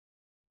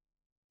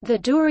The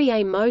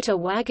Duryea Motor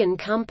Wagon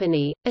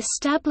Company,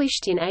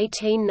 established in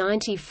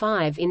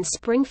 1895 in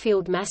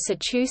Springfield,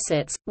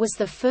 Massachusetts, was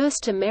the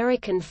first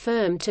American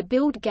firm to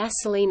build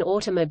gasoline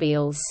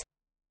automobiles.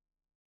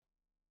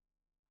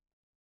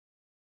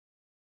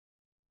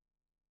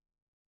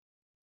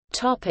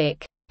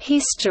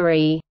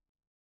 History.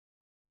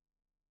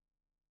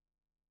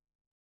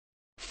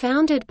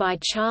 Founded by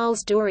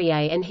Charles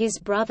Duryea and his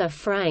brother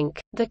Frank,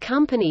 the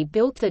company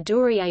built the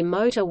Duryea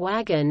Motor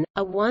Wagon,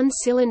 a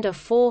one-cylinder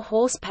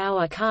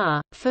 4-horsepower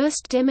car,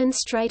 first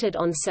demonstrated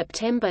on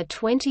September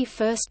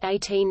 21,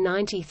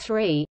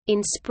 1893,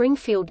 in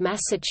Springfield,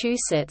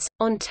 Massachusetts,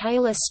 on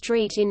Taylor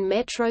Street in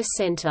Metro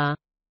Center.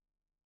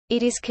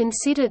 It is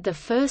considered the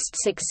first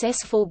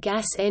successful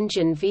gas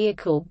engine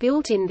vehicle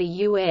built in the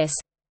U.S.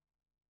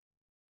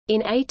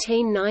 In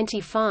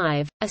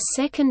 1895, a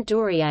second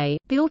Duryea,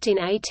 built in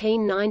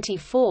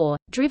 1894,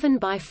 driven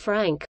by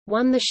Frank,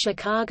 won the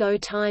Chicago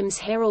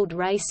Times-Herald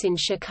race in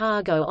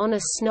Chicago on a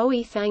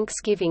snowy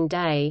Thanksgiving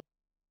Day.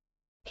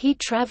 He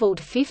traveled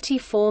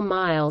 54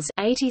 miles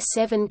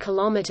 (87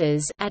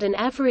 kilometers) at an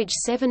average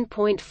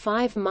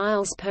 7.5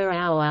 miles per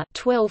hour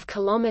 (12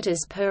 kilometers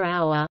per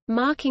hour),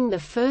 marking the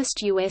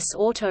first U.S.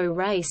 auto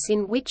race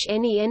in which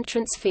any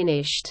entrants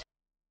finished.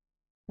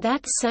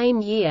 That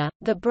same year,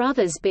 the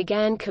brothers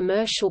began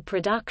commercial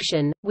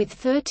production, with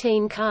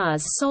 13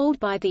 cars sold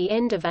by the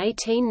end of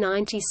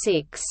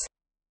 1896.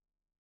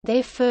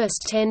 Their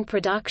first 10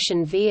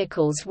 production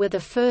vehicles were the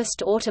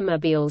first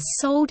automobiles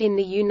sold in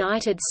the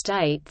United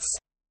States.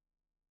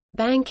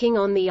 Banking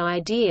on the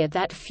idea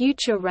that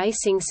future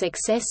racing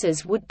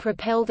successes would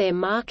propel their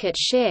market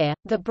share,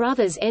 the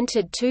brothers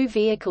entered 2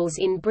 vehicles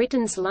in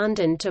Britain's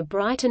London to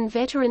Brighton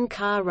Veteran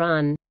Car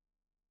Run.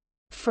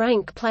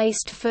 Frank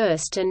placed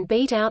first and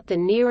beat out the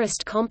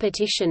nearest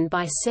competition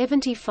by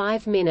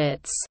 75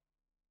 minutes.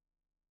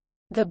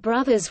 The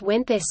brothers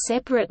went their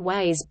separate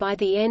ways by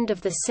the end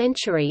of the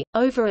century,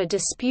 over a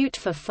dispute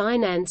for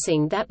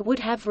financing that would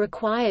have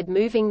required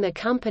moving the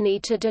company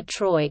to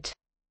Detroit.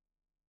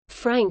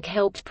 Frank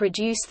helped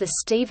produce the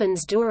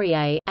Stevens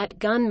Duryea at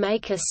gun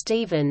maker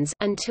Stevens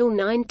until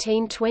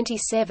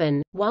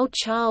 1927, while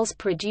Charles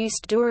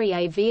produced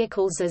Duryea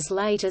vehicles as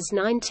late as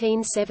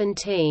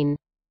 1917.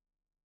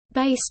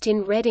 Based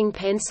in Reading,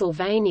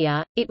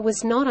 Pennsylvania, it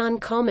was not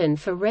uncommon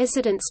for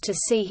residents to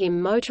see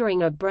him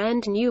motoring a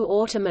brand new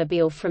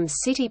automobile from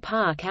City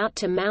Park out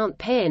to Mount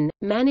Penn,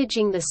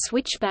 managing the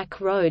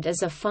switchback road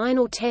as a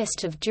final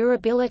test of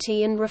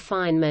durability and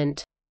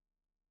refinement.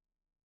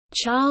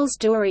 Charles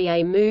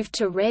Duryea moved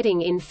to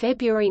Reading in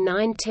February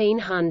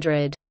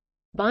 1900.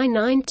 By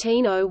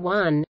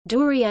 1901,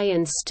 Duryea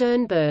and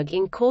Sternberg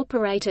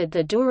incorporated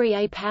the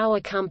Duryea Power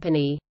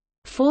Company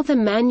for the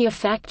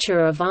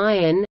manufacture of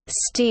iron,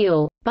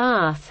 steel,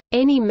 bath,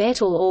 any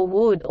metal or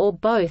wood or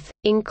both,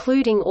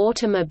 including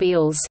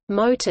automobiles,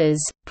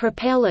 motors,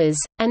 propellers,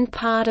 and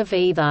part of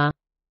either.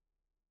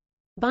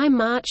 By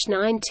March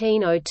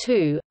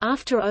 1902,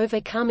 after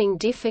overcoming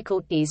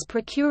difficulties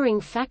procuring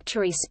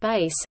factory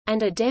space,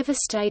 and a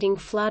devastating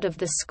flood of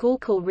the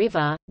Schuylkill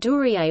River,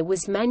 Duryea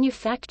was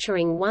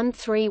manufacturing one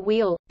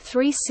 3-wheel,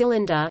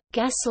 3-cylinder,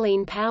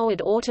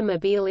 gasoline-powered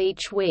automobile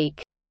each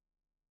week.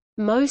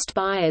 Most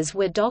buyers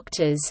were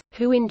doctors,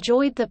 who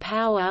enjoyed the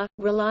power,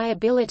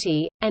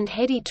 reliability, and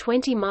heady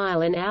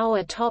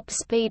 20-mile-an-hour top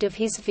speed of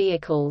his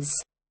vehicles.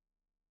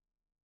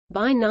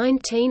 By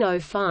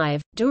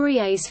 1905,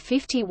 Duryea's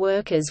 50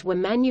 workers were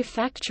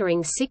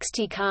manufacturing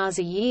 60 cars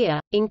a year,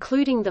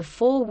 including the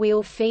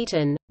 4-wheel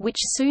Phaeton, which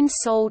soon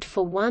sold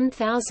for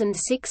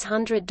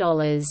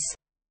 $1,600.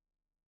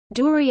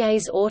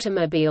 Duryea's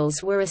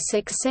automobiles were a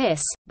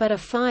success, but a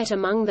fight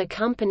among the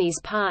company's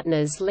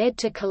partners led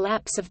to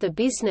collapse of the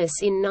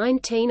business in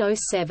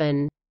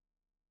 1907.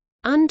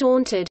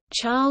 Undaunted,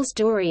 Charles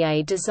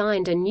Duryea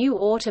designed a new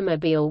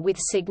automobile with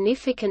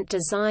significant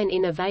design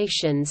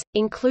innovations,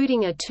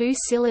 including a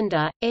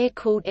 2-cylinder,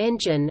 air-cooled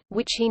engine,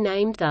 which he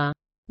named the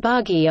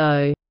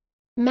Buggy-O.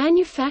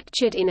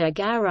 Manufactured in a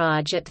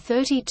garage at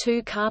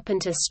 32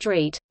 Carpenter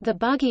Street, the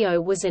Buggy-O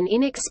was an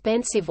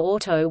inexpensive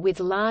auto with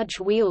large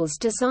wheels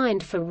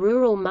designed for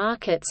rural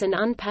markets and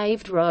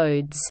unpaved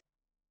roads.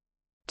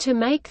 To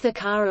make the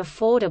car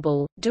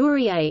affordable,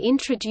 Duryea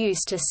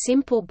introduced a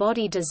simple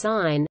body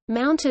design,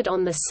 mounted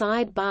on the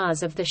side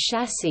bars of the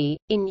chassis,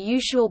 in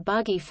usual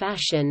buggy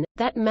fashion,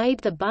 that made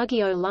the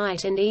Buggy-O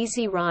light and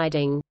easy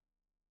riding.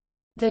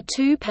 The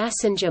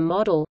 2-passenger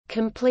model,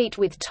 complete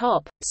with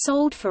top,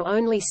 sold for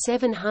only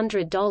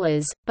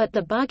 $700, but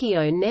the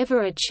Buggy-O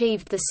never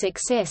achieved the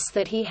success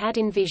that he had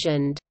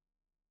envisioned.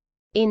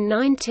 In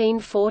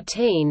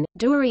 1914,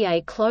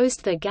 Duryea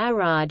closed the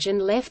garage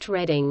and left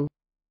Reading.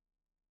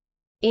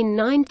 In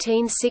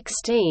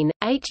 1916,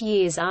 8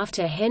 years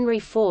after Henry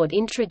Ford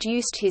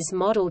introduced his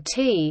Model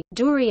T,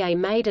 Duryea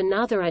made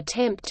another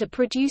attempt to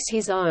produce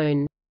his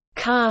own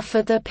car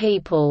for the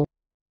people.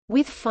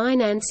 With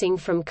financing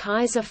from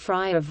Kaiser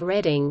Fry of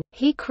Reading,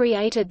 he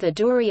created the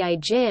Duryea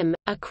Gem,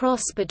 a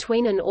cross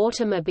between an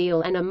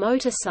automobile and a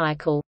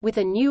motorcycle, with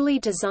a newly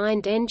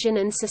designed engine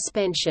and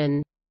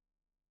suspension.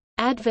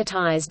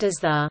 advertised as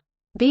the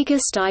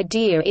biggest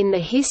idea in the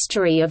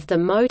history of the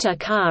motor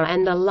car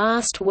and the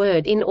last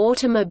word in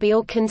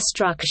automobile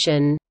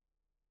construction.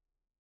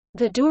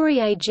 The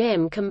Duryea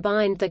gem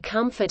combined the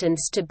comfort and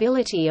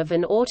stability of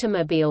an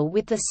automobile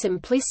with the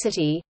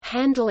simplicity,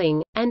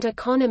 handling, and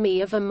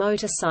economy of a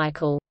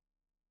motorcycle.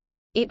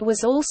 It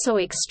was also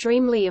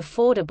extremely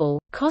affordable,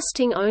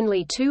 costing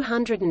only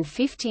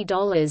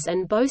 $250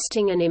 and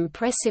boasting an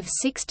impressive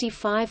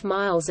 65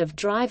 miles of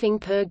driving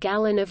per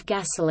gallon of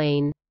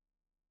gasoline.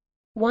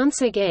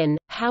 Once again,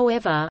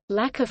 however,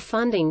 lack of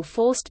funding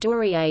forced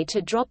Duryea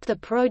to drop the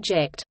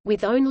project,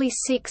 with only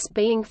 6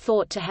 being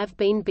thought to have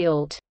been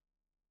built.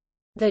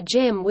 The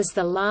Gem was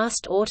the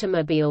last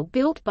automobile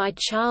built by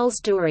Charles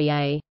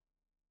Duryea.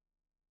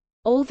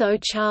 Although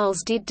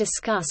Charles did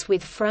discuss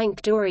with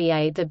Frank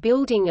Duryea the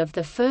building of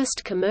the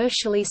first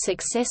commercially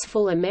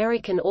successful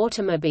American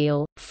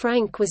automobile,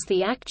 Frank was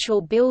the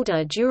actual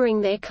builder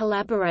during their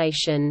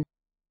collaboration.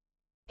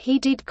 He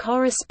did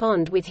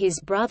correspond with his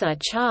brother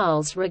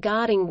Charles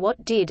regarding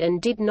what did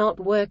and did not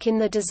work in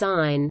the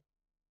design.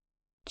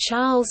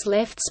 Charles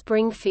left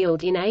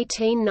Springfield in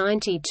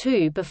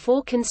 1892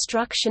 before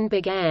construction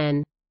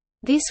began.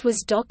 This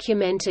was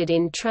documented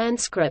in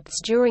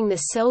transcripts during the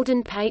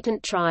Selden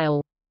patent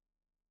trial.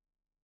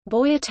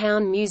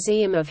 Boyertown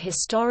Museum of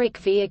Historic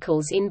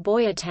Vehicles in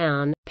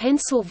Boyertown,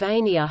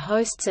 Pennsylvania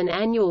hosts an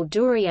annual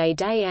Duryea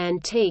Day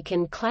Antique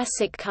and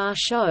Classic Car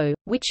Show,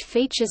 which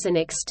features an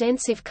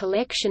extensive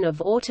collection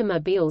of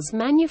automobiles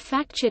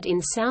manufactured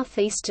in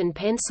southeastern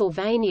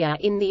Pennsylvania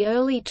in the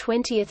early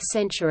 20th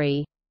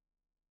century.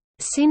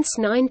 Since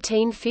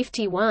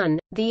 1951,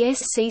 the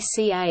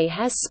SCCA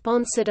has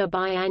sponsored a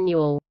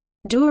biannual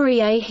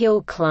Duryea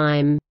Hill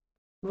Climb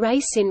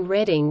race in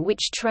Reading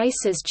which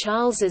traces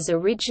Charles's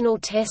original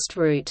test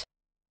route.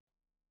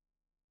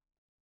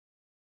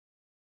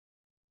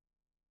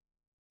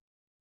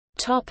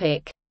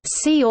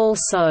 See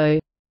also: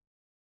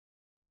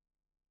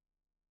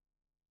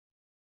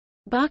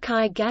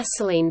 Buckeye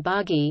gasoline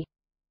buggy,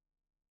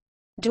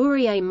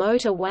 Duryea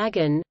Motor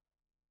Wagon,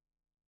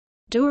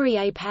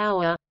 Duryea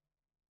Power.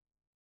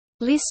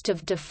 List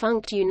of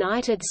defunct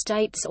United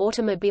States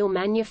automobile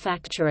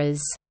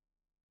manufacturers.